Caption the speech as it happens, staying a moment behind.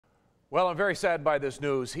Well, I'm very saddened by this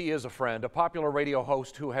news. He is a friend, a popular radio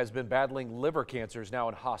host who has been battling liver cancers, now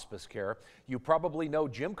in hospice care. You probably know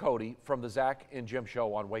Jim Cody from the Zach and Jim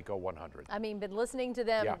show on Waco 100. I mean, been listening to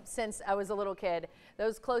them since I was a little kid.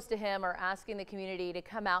 Those close to him are asking the community to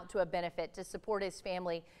come out to a benefit to support his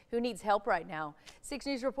family who needs help right now. 6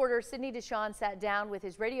 News reporter Sydney Deshawn sat down with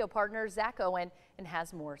his radio partner, Zach Owen, and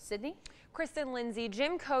has more. Sydney? Kristen Lindsay,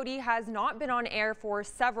 Jim Cody has not been on air for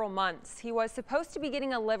several months. He was supposed to be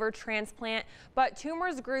getting a liver transplant, but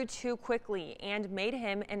tumors grew too quickly and made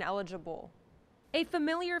him ineligible. A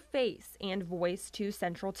familiar face and voice to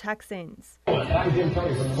Central Texans. I'm Jim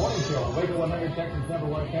Cody from the morning show on Waco 100, Texas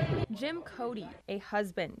 #1 country. Jim Cody, a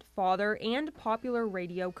husband, father, and popular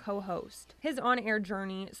radio co-host. His on-air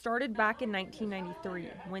journey started back in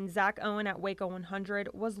 1993 when Zach Owen at Waco 100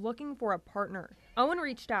 was looking for a partner. Owen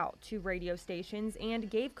reached out to radio stations and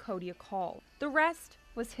gave Cody a call. The rest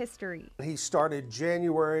was history. He started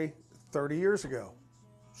January 30 years ago.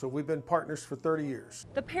 So we've been partners for 30 years.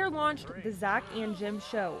 The pair launched the Zach and Jim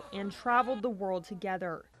show and traveled the world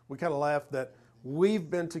together. We kind of laughed that we've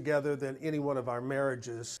been together than any one of our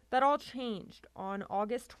marriages. That all changed on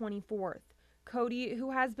August 24th. Cody,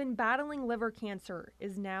 who has been battling liver cancer,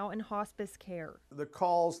 is now in hospice care. The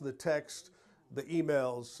calls, the text, the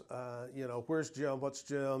emails, where's Jim? What's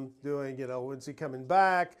Jim doing? When's he coming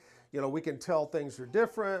back? We can tell things are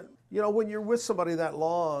different. When you're with somebody that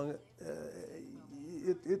long,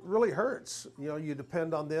 it really hurts. You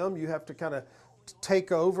depend on them. You have to kind of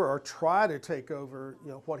take over or try to take over,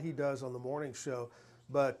 what he does on the morning show.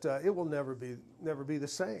 But it will never be the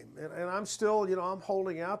same. And I'm still, I'm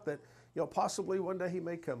holding out that, possibly one day he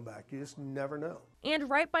may come back. You just never know. And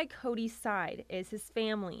right by Cody's side is his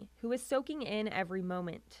family, who is soaking in every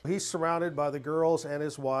moment. He's surrounded by the girls and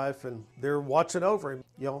his wife, and they're watching over him.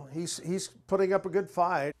 He's putting up a good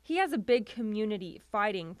fight. He has a big community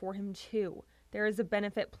fighting for him too. There is a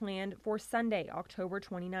benefit planned for Sunday, October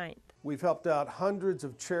 29th. We've helped out hundreds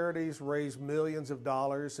of charities, raised millions of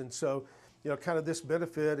dollars, and so, kind of this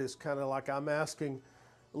benefit is kind of like I'm asking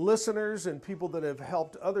listeners and people that have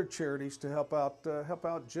helped other charities to help out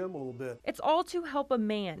Jim a little bit. It's all to help a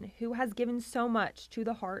man who has given so much to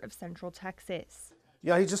the heart of Central Texas.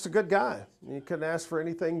 Yeah, he's just a good guy. You couldn't ask for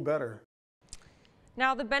anything better.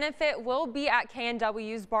 Now, the benefit will be at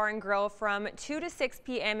K&W's Bar and Grill from 2 to 6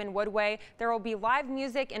 p.m. in Woodway. There will be live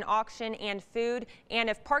music, an auction, and food. And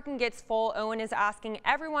if parking gets full, Owen is asking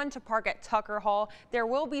everyone to park at Tucker Hall. There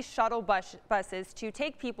will be shuttle buses to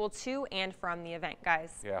take people to and from the event,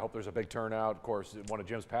 guys. Yeah, I hope there's a big turnout. Of course, one of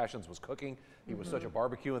Jim's passions was cooking. He was such a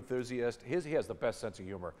barbecue enthusiast. He has the best sense of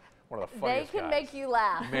humor. One of the funniest They can guys. make you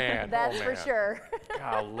laugh. Man, That's oh, for man. sure.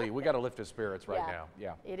 Golly, we got to lift his spirits right now.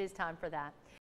 Yeah. It is time for that.